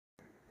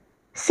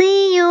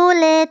See you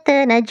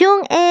later,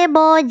 Najung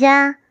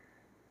Boja.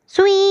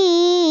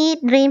 Sweet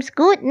dreams,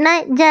 good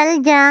night,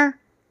 Jalja.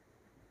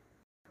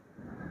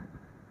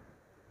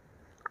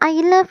 I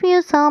love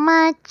you so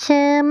much,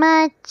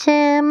 much,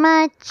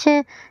 much.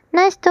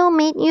 Nice to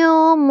meet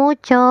you,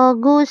 mucho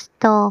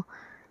gusto.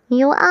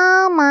 You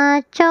are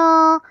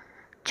macho,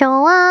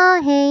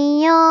 choa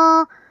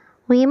heyo.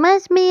 We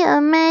must be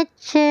a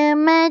match,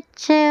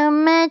 match,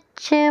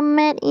 match,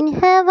 met in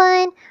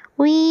heaven.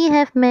 We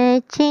have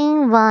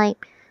matching vibe.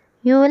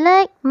 You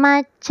like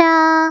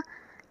matcha,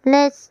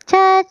 let's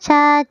cha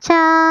cha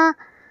cha.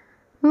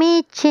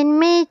 Michin,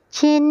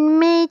 michin,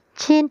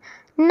 michin.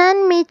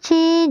 Nan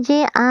michi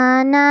je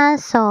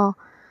anaso.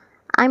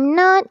 I'm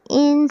not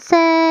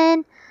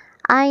insane,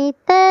 I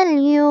tell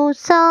you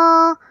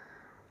so.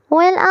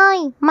 Well,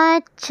 I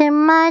match,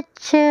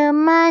 match,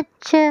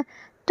 match to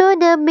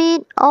the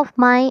beat of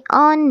my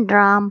own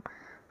drum.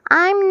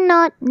 I'm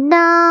not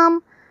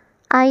dumb,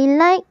 I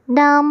like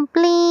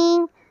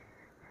dumpling.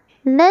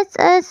 Let's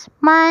us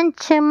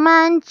munch,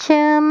 munch,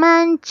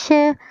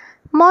 munch.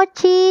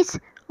 Mochis,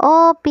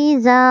 oh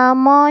pizza,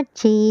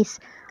 mochis.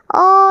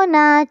 Oh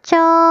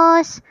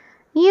nachos,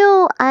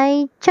 you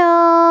I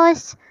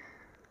chose.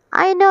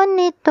 I don't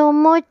need to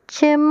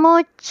much,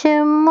 much,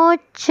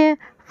 much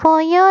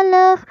for your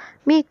love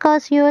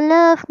because you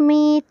love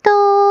me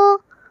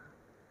too.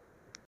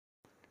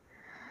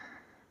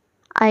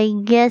 I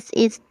guess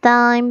it's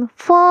time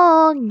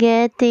for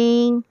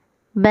getting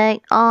back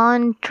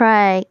on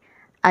track.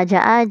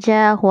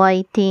 Aja-aja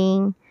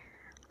waiting.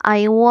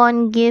 I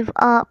won't give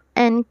up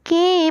and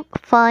keep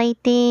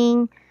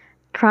fighting.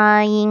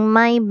 Trying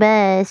my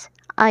best,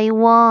 I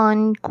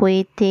won't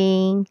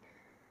quitting.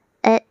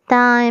 At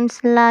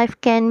times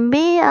life can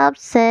be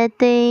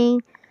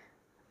upsetting.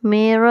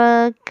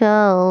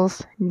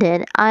 Miracles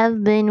that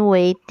I've been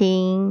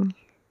waiting.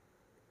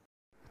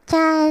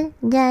 잘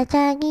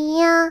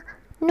자자기야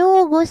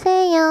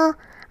누구세요?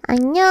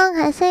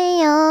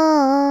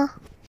 안녕하세요.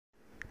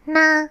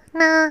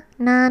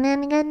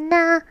 나는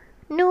간다.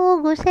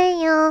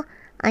 누구세요?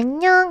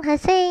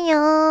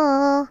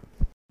 안녕하세요.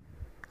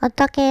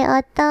 어떻게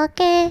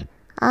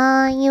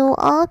Are you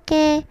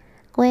okay?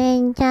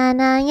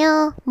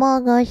 괜찮아요.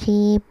 먹고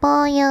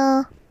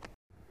싶어요.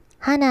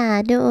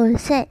 하나 둘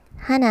셋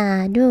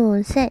하나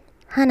둘 셋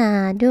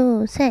하나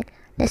둘 셋.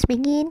 Let's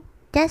begin.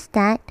 Just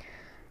that.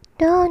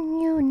 Don't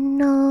you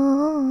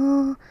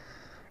know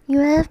you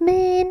have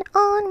been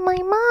on my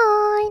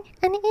mind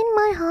and in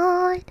my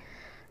heart.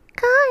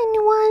 Kind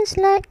ones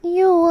like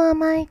you are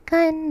my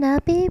kind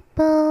of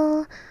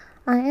people.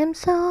 I am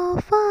so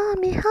far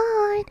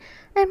behind.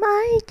 Am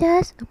I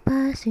just a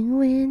passing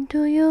wind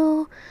to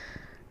you?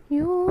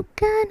 You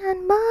can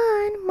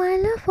unbind my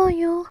love for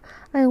you.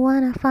 I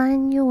wanna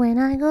find you when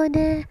I go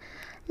there.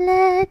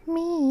 Let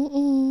me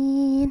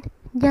in.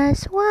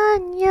 Just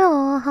want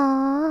your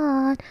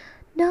heart.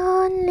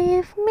 Don't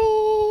leave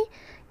me.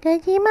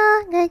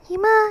 Gajima,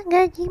 gajima,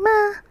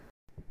 gajima.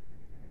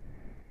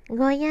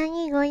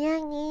 Goyangi,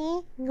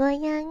 goyangi,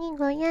 goyangi,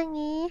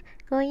 goyangi,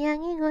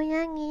 goyangi,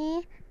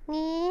 goyangi,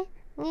 ni,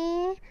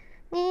 ni,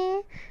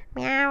 ni.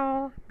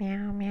 Meow,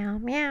 meow, meow,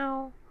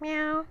 meow,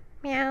 meow,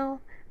 meow,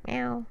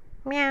 meow,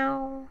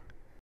 meow.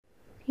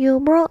 You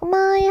broke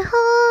my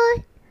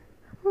heart,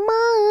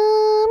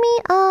 Mami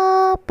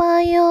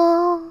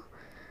apayo.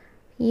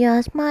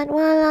 You're smart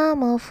while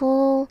I'm a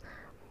fool.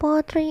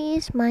 Poetry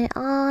is my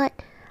art.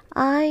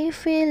 I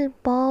feel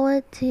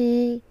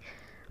poetic.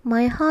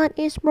 My heart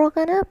is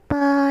broken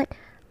apart,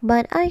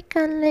 but I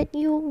can't let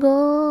you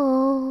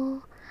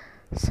go.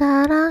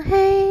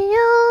 사랑해요,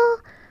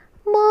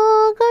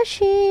 보고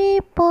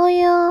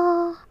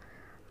싶어요.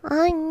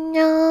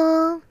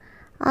 안녕,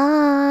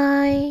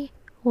 I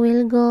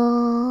will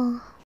go.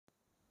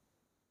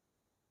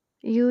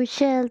 You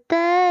shall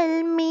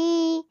tell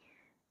me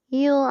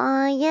you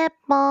are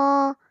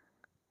예뻐.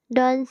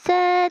 Don't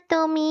say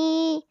to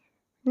me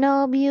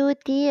no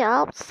beauty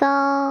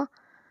outside.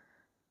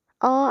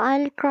 Or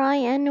I'll cry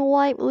and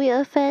wipe with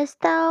a face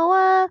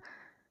towel.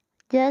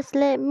 Just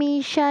let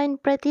me shine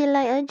pretty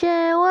like a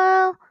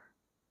jewel.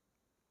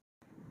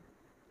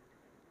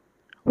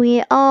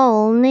 We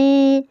all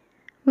need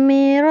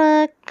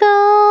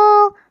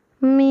miracle,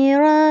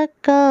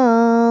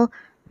 miracle,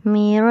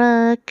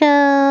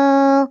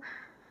 miracle.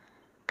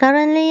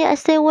 Currently I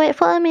still wait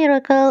for a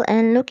miracle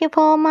and looking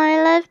for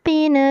my life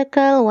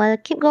pinnacle, while I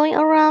keep going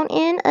around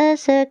in a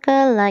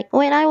circle like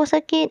when I was a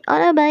kid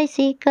on a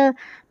bicycle.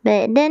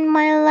 Back then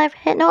my life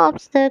had no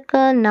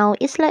obstacle, now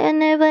it's like a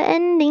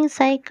never-ending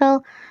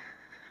cycle.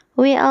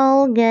 We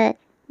all get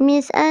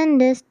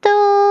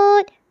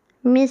misunderstood,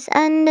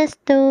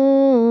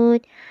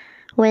 misunderstood.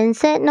 When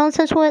said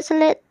nonsense words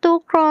led to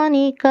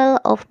chronicle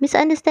of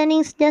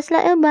misunderstandings just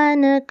like a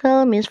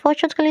barnacle.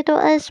 Misfortunes can lead to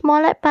a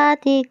small like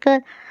particle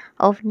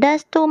of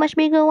dust to much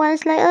bigger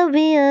ones like a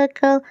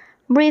vehicle.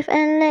 Breathe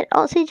and let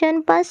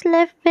oxygen pass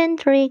left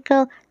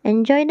ventricle.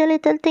 Enjoy the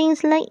little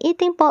things like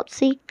eating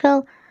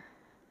popsicle.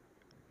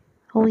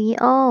 We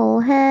all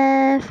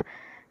have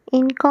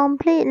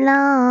incomplete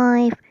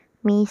life.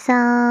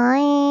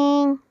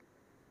 misaing.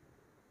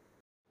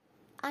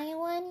 I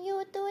want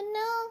you to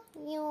know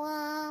you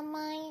are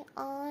my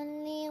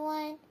only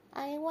one.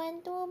 I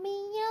want to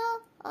be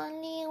your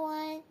only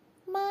one.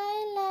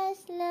 My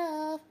last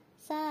love.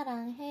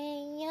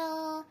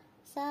 사랑해요.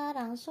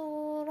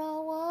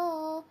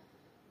 사랑스러워.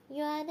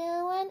 You are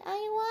the one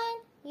I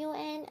want. You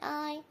and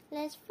I.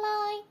 Let's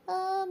fly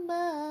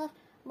above.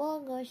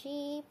 보고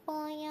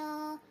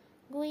싶어요.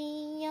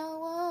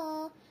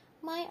 귀여워.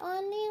 My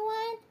only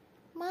one.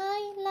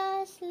 My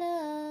last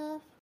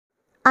love.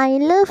 I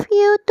love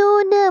you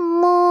to the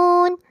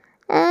moon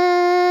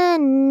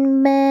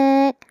and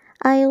back.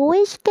 I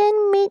wish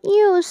can meet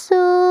you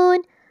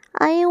soon.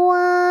 I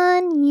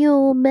want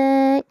you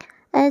back.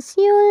 As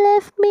you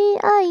left me,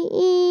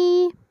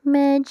 I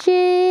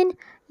imagine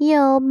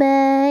you're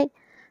back.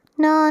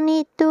 No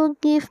need to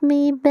give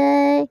me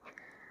back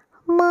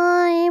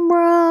my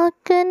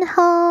broken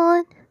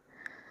heart.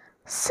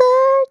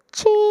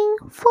 Searching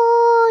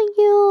for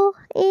you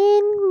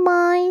in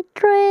my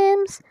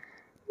dreams.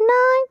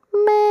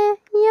 Nightmare,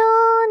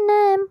 your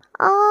name,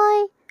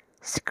 I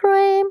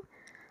scream.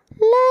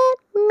 Let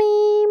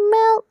me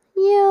melt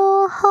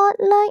your heart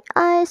like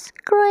ice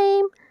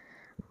cream.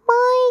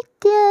 My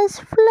tears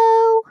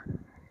flow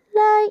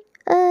like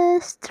a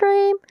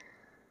stream.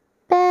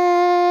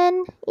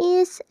 Ben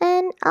is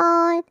an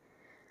art.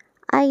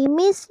 I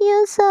miss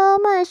you so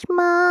much,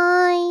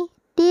 my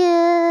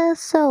dear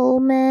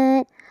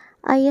soulmate.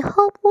 I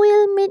hope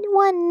we'll meet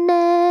one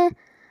day.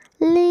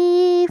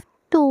 Live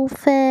to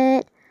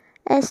fate.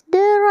 As the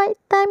right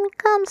time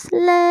comes,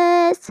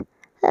 let's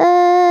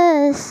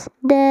us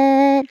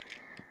dead.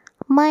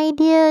 My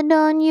dear,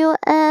 don't you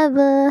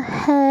ever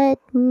hate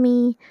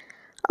me,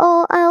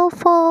 or I'll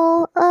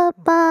fall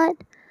apart.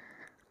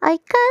 I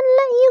can't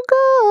let you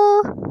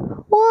go,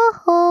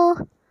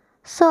 whoa.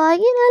 So I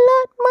eat a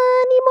lot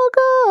money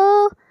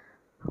mogo,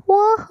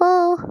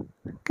 whoa.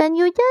 Can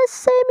you just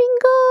say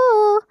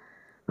bingo,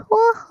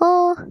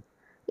 whoa.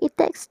 It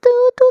takes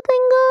two to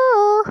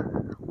tango,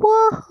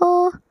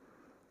 whoa.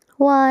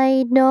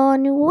 Why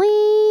don't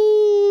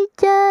we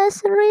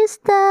just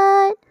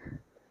restart?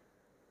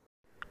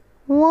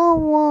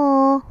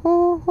 Whoa.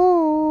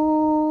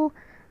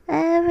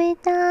 Every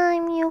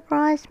time you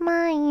cross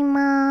my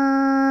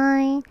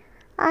mind,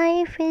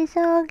 I feel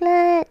so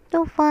glad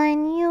to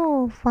find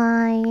you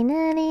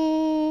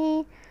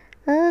finally.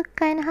 A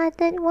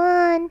kind-hearted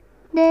one,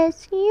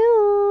 that's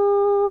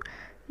you.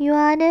 You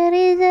are the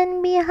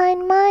reason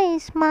behind my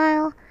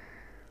smile.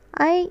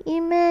 I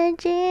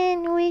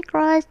imagine we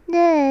crossed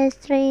the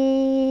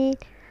street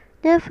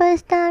the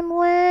first time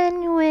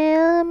when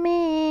we'll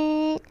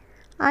meet.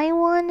 I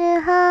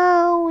wonder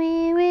how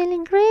we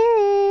will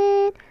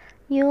greet.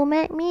 You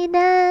make me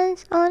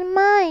dance on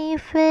my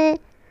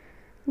feet.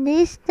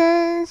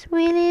 Distance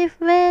we live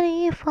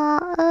very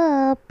far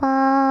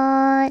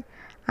apart.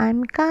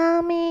 I'm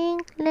coming,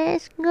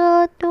 let's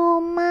go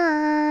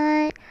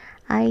tonight.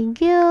 I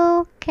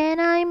go, can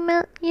I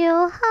melt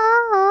your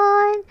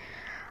heart?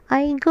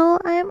 I go,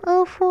 I'm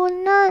a fool,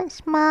 not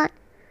smart.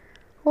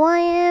 Why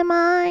am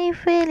I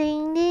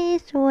feeling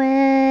this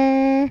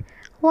way?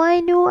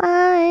 Why do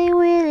I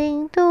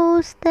willing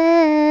to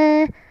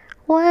stay?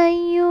 Why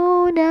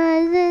you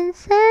doesn't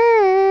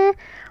say?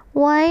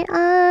 Why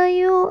are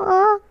you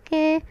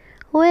okay?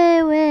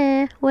 We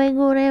gure.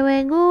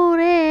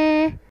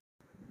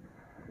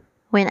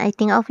 When I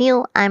think of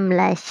you, I'm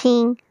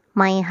blushing.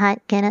 My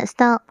heart cannot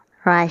stop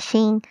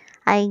rushing.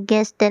 I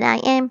guess that I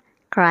am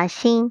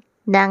crushing.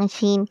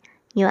 Dancing,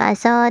 you are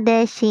so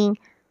dashing.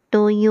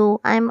 To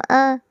you, I'm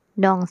a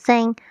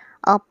dongseng.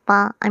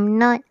 Oppa, I'm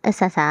not a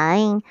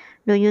sasaeng.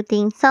 Do you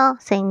think so?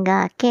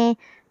 Sengake,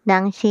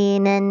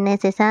 당신은 내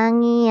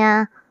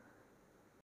세상이야.